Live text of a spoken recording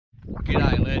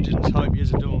G'day legends, hope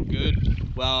yous are doing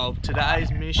good. Well,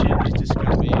 today's mission is just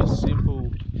going to be a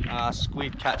simple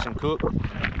squid catch and cook.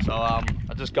 So I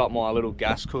just got my little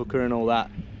gas cooker and all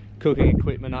that cooking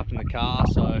equipment up in the car,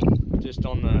 so just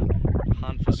on the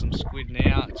hunt for some squid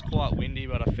now. It's quite windy,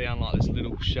 but I found like this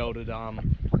little sheltered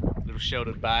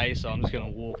bay, so I'm just going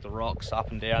to walk the rocks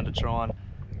up and down to try and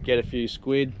get a few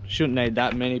squid. Shouldn't need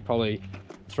that many, probably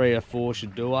 3 or 4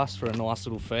 should do us for a nice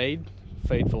little feed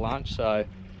for lunch. So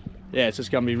yeah, it's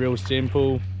just going to be real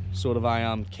simple, sort of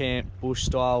a camp bush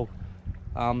style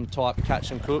type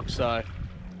catch and cook. So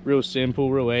real simple,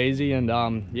 real easy, and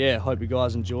yeah, hope you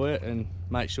guys enjoy it and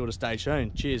make sure to stay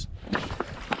tuned. Cheers.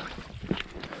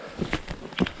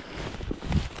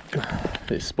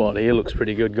 This spot here looks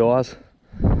pretty good, guys.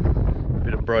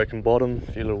 Bit of broken bottom,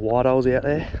 a few little white holes out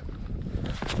there.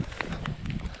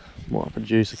 Might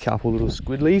produce a couple little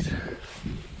squidlies.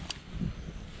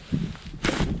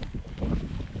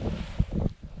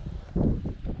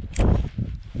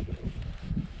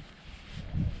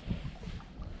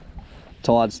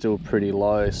 Tide's still pretty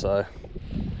low, so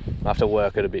I have to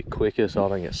work it a bit quicker so I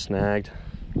don't get snagged.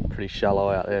 Pretty shallow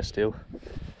out there still.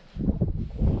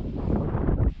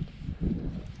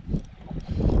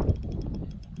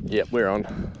 Yep, we're on.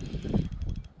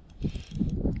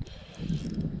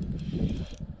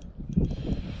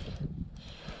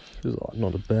 Feels like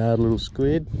not a bad little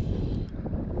squid.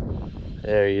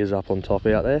 There he is up on top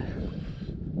out there.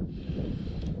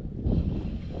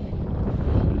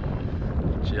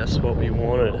 Just what we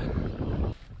wanted.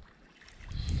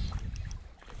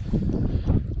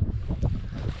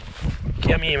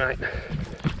 Come here, mate.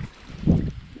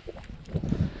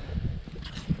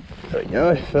 There we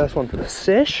go, first one for the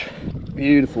sesh.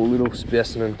 Beautiful little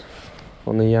specimen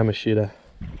on the Yamashita.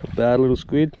 A bad little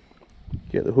squid.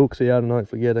 Get the hooks out and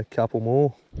hopefully get a couple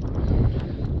more.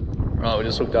 Right, we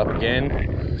just hooked up again.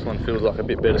 This one feels like a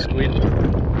bit better squid.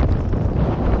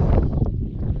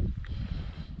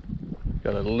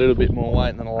 Got a little bit more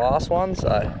weight than the last one,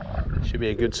 so should be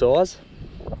a good size.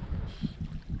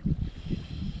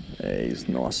 Yeah, he's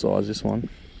nice size, this one.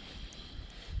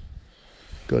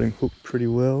 Got him hooked pretty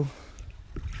well.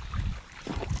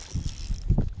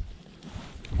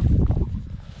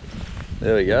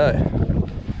 There we go.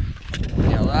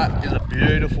 Now that is a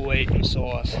beautiful eating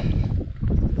size.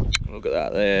 Look at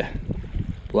that there.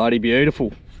 Bloody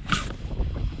beautiful.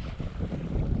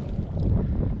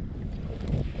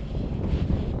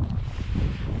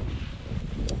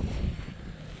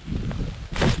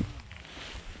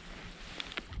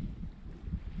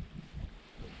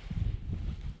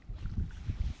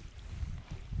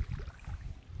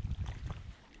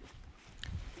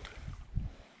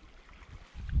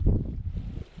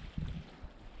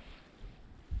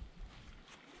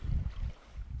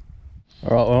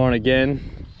 Alright, we're on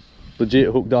again.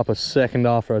 Legit hooked up a second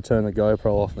after I turned the GoPro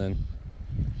off then.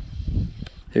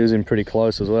 He was in pretty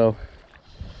close as well.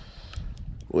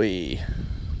 Wee.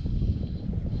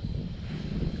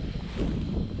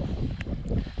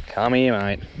 Come here,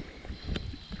 mate.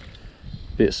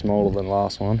 Bit smaller than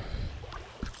last one.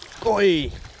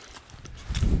 Oi!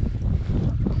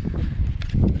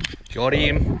 Got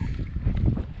him.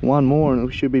 One more and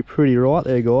we should be pretty right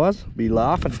there, guys. Be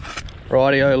laughing.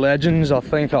 Rightio legends, I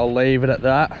think I'll leave it at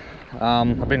that.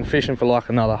 I've been fishing for like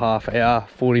another half hour,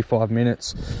 45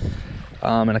 minutes,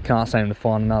 and I can't seem to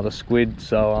find another squid,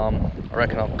 so I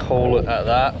reckon I'll call it at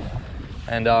that.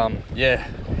 And yeah,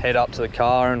 head up to the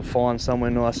car and find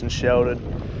somewhere nice and sheltered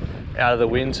out of the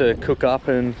wind to cook up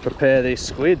and prepare these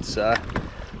squids. So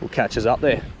we'll catch us up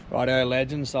there. Rightio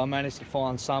legends, so I managed to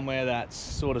find somewhere that's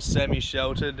sort of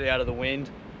semi-sheltered out of the wind.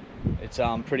 It's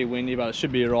pretty windy, but it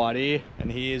should be right here.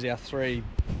 And here's our 3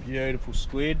 beautiful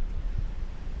squid.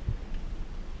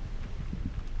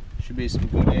 Should be some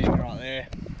good eating right there.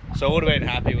 So I would have been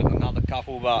happy with another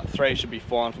couple, but 3 should be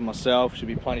fine for myself. Should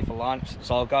be plenty for lunch.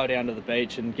 So I'll go down to the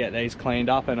beach and get these cleaned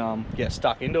up and get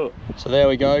stuck into it. So there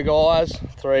we go, guys.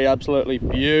 3 absolutely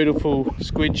beautiful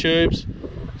squid tubes.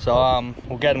 So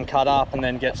we'll get them cut up and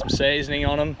then get some seasoning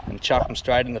on them and chuck them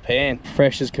straight in the pan.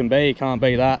 Fresh as can be, can't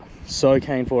beat that. So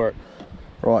keen for it.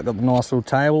 Right, got the nice little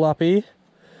table up here.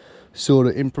 Sort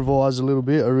of improvise a little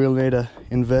bit. I really need to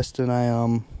invest in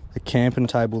a camping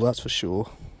table, that's for sure.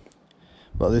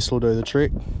 But this will do the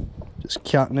trick. Just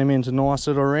cutting them into nice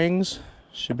little rings.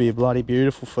 Should be a bloody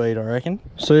beautiful feed, I reckon.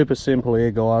 Super simple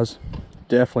here, guys.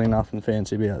 Definitely nothing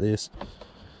fancy about this.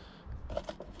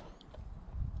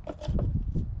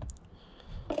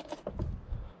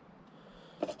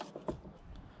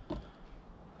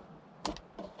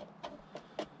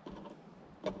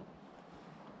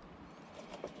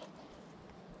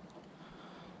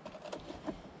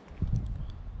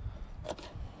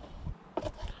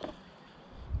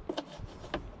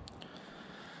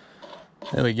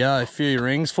 There we go, a few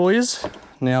rings for you.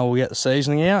 Now we'll get the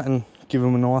seasoning out and give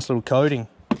them a nice little coating.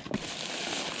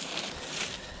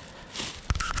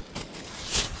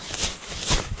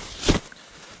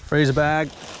 Freezer bag,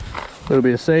 a little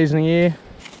bit of seasoning here.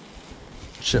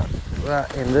 Chuck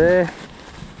that in there.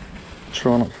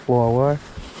 Try not to fly away.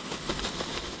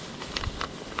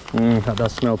 That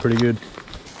does smell pretty good.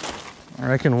 I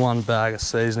reckon 1 bag of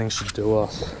seasoning should do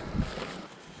us.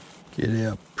 Get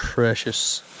our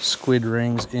precious squid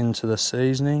rings into the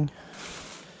seasoning.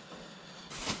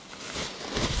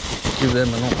 Give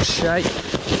them a nice shake.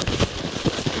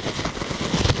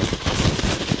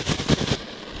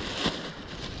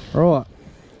 Right,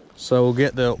 so we'll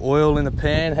get the oil in the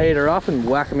pan, heat her up and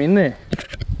whack them in there.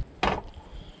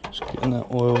 Just getting that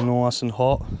oil nice and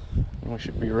hot and we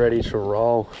should be ready to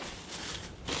roll.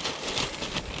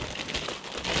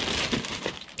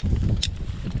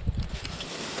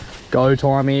 Go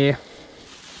time here.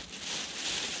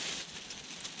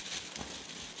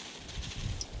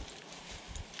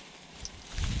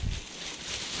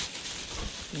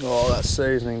 Oh, that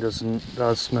seasoning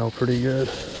does smell pretty good.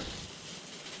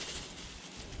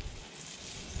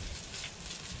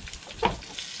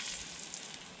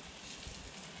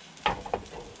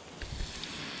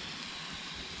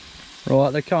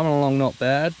 Right, they're coming along not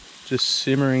bad, just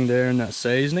simmering there in that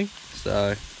seasoning,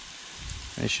 so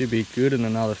they should be good in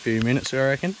another few minutes, I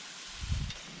reckon.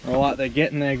 Right, they're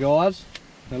getting there, guys.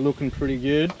 They're looking pretty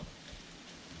good.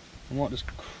 I might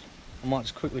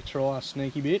just quickly try a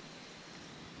sneaky bit.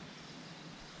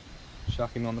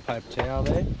 Chuck him on the paper towel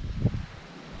there.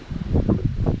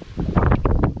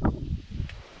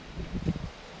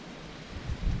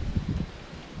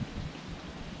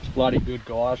 It's bloody good,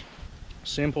 guys.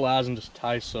 Simple as and just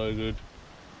tastes so good.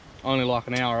 Only like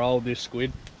an hour old, this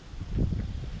squid.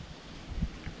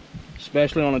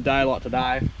 Especially on a day like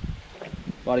today.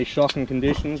 Bloody shocking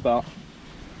conditions, but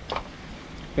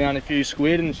found a few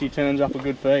squid and she turns up a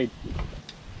good feed.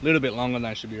 A little bit longer than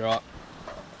they should be right.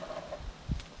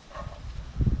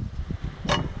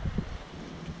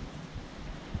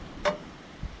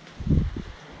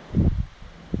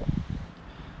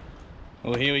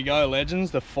 Well, here we go, legends,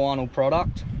 the final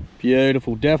product.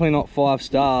 Beautiful, definitely not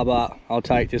 5-star, but I'll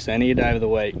take this any day of the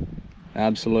week.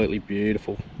 Absolutely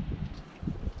beautiful.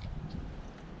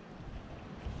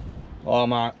 Oh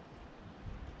mate,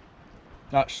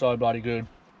 that's so bloody good.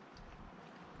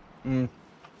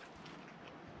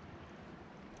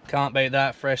 Can't beat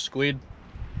that, fresh squid.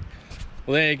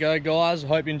 Well, there you go, guys. I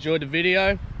hope you enjoyed the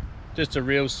video. Just a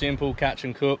real simple catch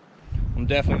and cook. I'm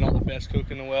definitely not the best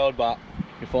cook in the world, but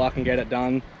if I can get it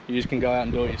done, you just can go out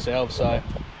and do it yourself. So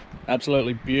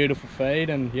absolutely beautiful feed,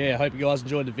 and yeah, I hope you guys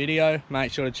enjoyed the video.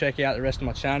 Make sure to check out the rest of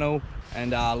my channel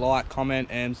and like, comment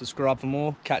and subscribe for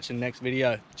more. Catch you in the next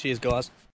video. Cheers, guys.